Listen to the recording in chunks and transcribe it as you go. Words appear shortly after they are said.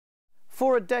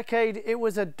For a decade, it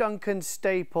was a Duncan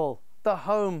staple, the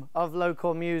home of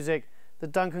local music, the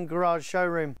Duncan Garage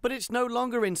Showroom. But it's no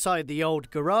longer inside the old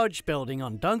garage building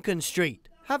on Duncan Street,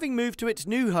 having moved to its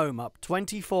new home up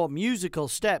 24 musical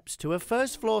steps to a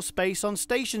first-floor space on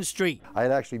Station Street. I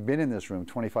had actually been in this room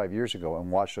 25 years ago and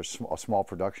watched a small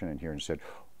production in here and said,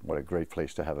 what a great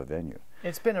place to have a venue.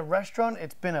 It's been a restaurant,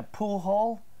 it's been a pool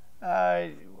hall.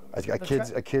 A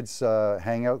kid's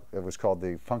hangout. It was called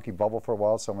the Funky Bubble for a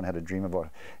while. Someone had a dream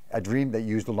that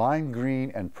used lime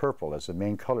green and purple as the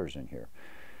main colors in here,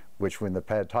 which when the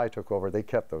Pad Thai took over, they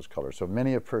kept those colors. So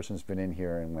many a person's been in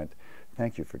here and went,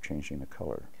 thank you for changing the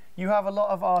color. You have a lot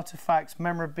of artifacts,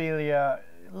 memorabilia,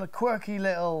 quirky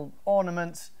little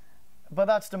ornaments, but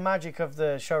that's the magic of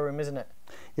the showroom, isn't it?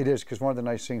 It is, because one of the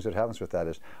nice things that happens with that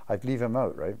is I leave them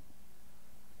out, right?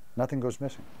 Nothing goes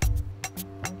missing.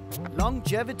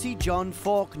 Longevity John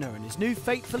Faulkner and his new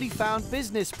fatefully found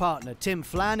business partner, Tim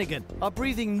Flanagan, are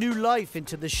breathing new life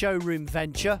into the showroom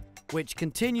venture, which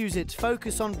continues its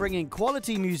focus on bringing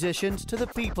quality musicians to the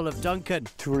people of Duncan.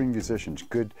 Touring musicians,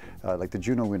 good, like the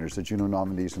Juno winners, the Juno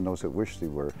nominees, and those that wish they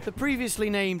were. The previously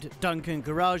named Duncan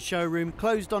Garage Showroom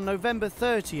closed on November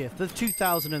 30th of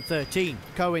 2013.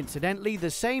 Coincidentally,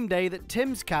 the same day that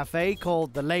Tim's cafe,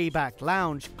 called the Layback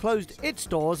Lounge, closed its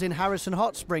doors in Harrison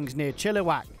Hot Springs near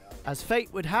Chilliwack. As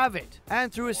fate would have it,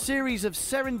 and through a series of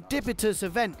serendipitous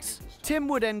events, Tim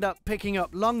would end up picking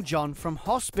up Long John from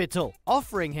hospital,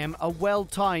 offering him a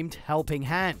well-timed helping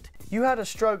hand. You had a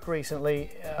stroke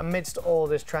recently amidst all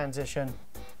this transition.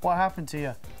 What happened to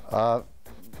you?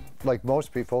 Like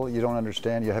most people, you don't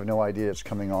understand, you have no idea it's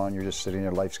coming on, you're just sitting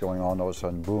there, life's going on, all of a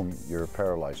sudden, boom, you're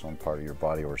paralyzed on part of your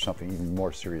body or something even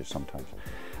more serious sometimes.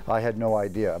 I had no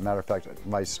idea. As a matter of fact,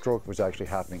 my stroke was actually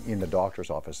happening in the doctor's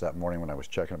office that morning when I was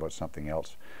checking about something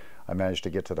else. I managed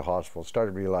to get to the hospital,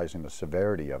 started realizing the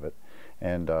severity of it,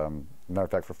 and as a matter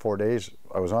of fact, for 4 days,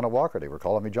 I was on a walker. They were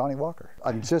calling me Johnny Walker.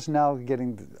 I'm just now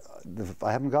getting,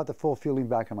 I haven't got the full feeling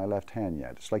back in my left hand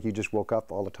yet. It's like you just woke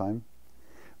up all the time.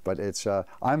 But it's,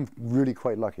 I'm really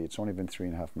quite lucky. It's only been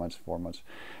 3.5 months, 4 months,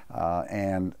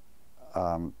 and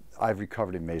I've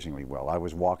recovered amazingly well. I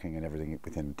was walking and everything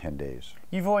within 10 days.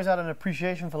 You've always had an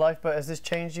appreciation for life, but has this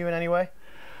changed you in any way?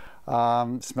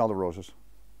 Smell the roses.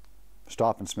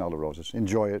 Stop and smell the roses.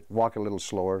 Enjoy it. Walk a little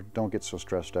slower. Don't get so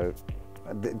stressed out.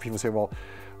 People say, well,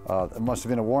 it must have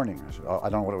been a warning. I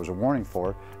don't know what it was a warning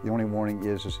for. The only warning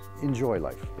is enjoy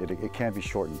life. It can't be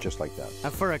shortened just like that.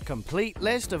 And for a complete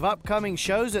list of upcoming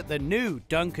shows at the new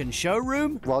Duncan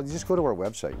Showroom? Well, you just go to our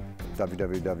website,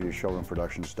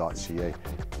 www.showroomproductions.ca.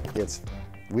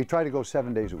 We try to go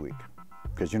 7 days a week.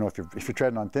 Because, you know, if you're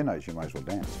treading on thin ice, you might as well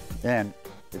dance. And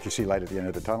if you see light at the end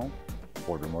of the tunnel,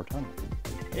 order more tunnel.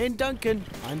 In Duncan,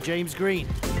 I'm James Green.